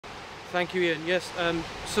Thank you, Ian. Yes,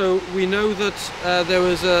 so we know that there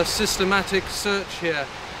was a systematic search here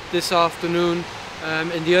this afternoon.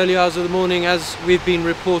 In the early hours of the morning, as we've been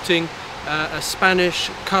reporting, a Spanish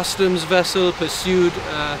customs vessel pursued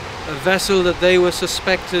a vessel that they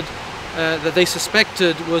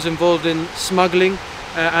suspected was involved in smuggling,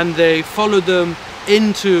 and they followed them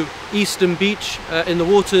into Eastern Beach in the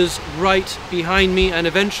waters right behind me, and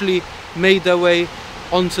eventually made their way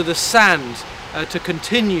onto the sand to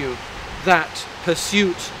continue that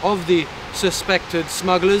pursuit of the suspected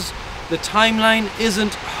smugglers. The timeline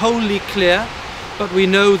isn't wholly clear, but we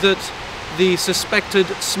know that the suspected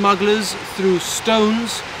smugglers threw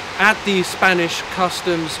stones at the Spanish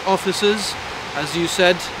customs officers. As you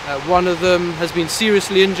said, one of them has been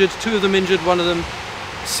seriously injured, two of them injured, one of them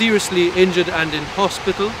seriously injured and in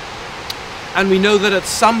hospital. And we know that at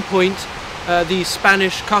some point the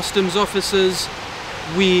Spanish customs officers,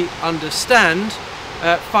 we understand,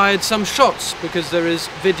 fired some shots, because there is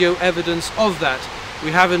video evidence of that. We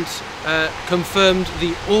haven't confirmed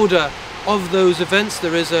the order of those events.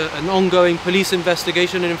 There is an ongoing police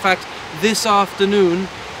investigation, and in fact this afternoon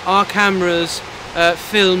our cameras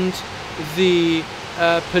filmed the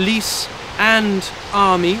police and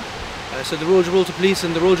army, so the Royal Gibraltar Police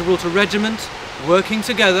and the Royal Gibraltar Regiment, working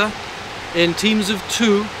together in teams of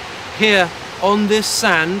two here on this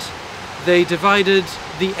sand. They divided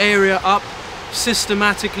the area up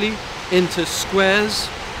systematically into squares,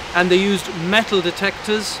 and they used metal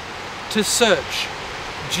detectors to search.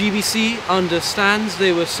 GBC understands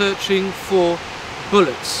they were searching for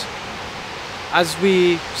bullets. As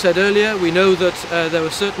we said earlier, we know that there were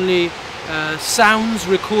certainly sounds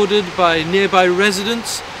recorded by nearby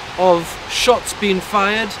residents of shots being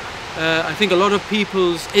fired. I think a lot of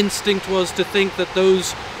people's instinct was to think that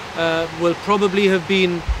those will probably have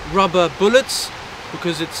been rubber bullets,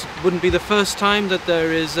 because it wouldn't be the first time that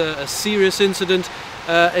there is a serious incident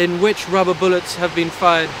in which rubber bullets have been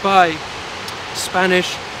fired by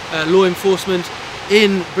Spanish law enforcement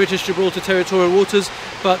in British Gibraltar territorial waters.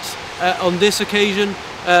 But on this occasion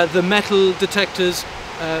the metal detectors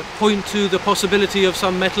point to the possibility of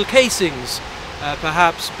some metal casings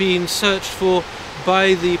perhaps being searched for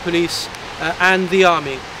by the police and the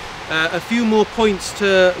army. A few more points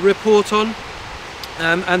to report on,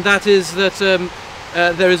 and that is that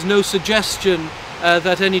there is no suggestion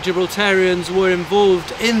that any Gibraltarians were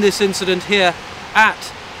involved in this incident here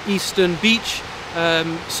at Eastern Beach.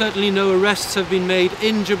 Certainly no arrests have been made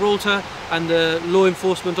in Gibraltar, and the law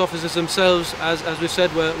enforcement officers themselves, as we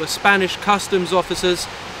said, were Spanish customs officers.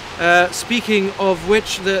 Speaking of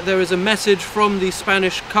which, there is a message from the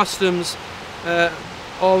Spanish customs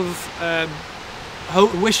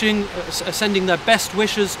sending their best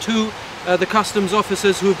wishes to the customs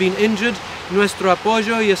officers who have been injured. Nuestro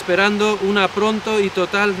apoyo y esperando una pronto y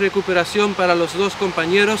total recuperación para los dos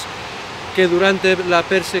compañeros que durante la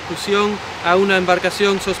persecución a una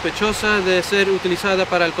embarcación sospechosa de ser utilizada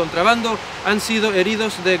para el contrabando han sido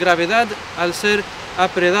heridos de gravedad al ser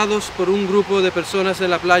apredados por un grupo de personas en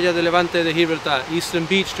la playa de Levante de Gibraltar. Eastern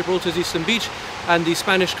Beach, Gibraltar's Eastern Beach, and the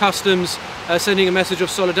Spanish customs sending a message of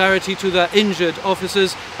solidarity to their injured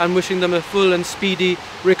officers and wishing them a full and speedy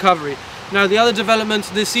recovery. Now, the other development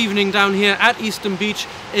this evening down here at Eastern Beach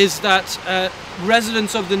is that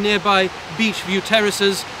residents of the nearby beach view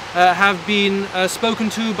terraces have been spoken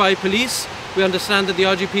to by police. We understand that the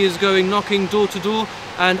RGP is going knocking door to door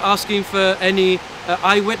and asking for any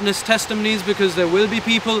eyewitness testimonies, because there will be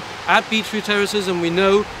people at Beachview Terraces, and we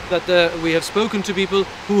know that we have spoken to people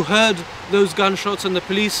who heard those gunshots, and the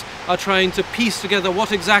police are trying to piece together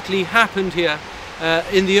what exactly happened here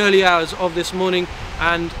in the early hours of this morning,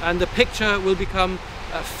 and the picture will become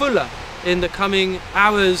fuller in the coming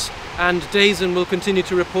hours and days, and we'll continue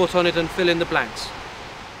to report on it and fill in the blanks.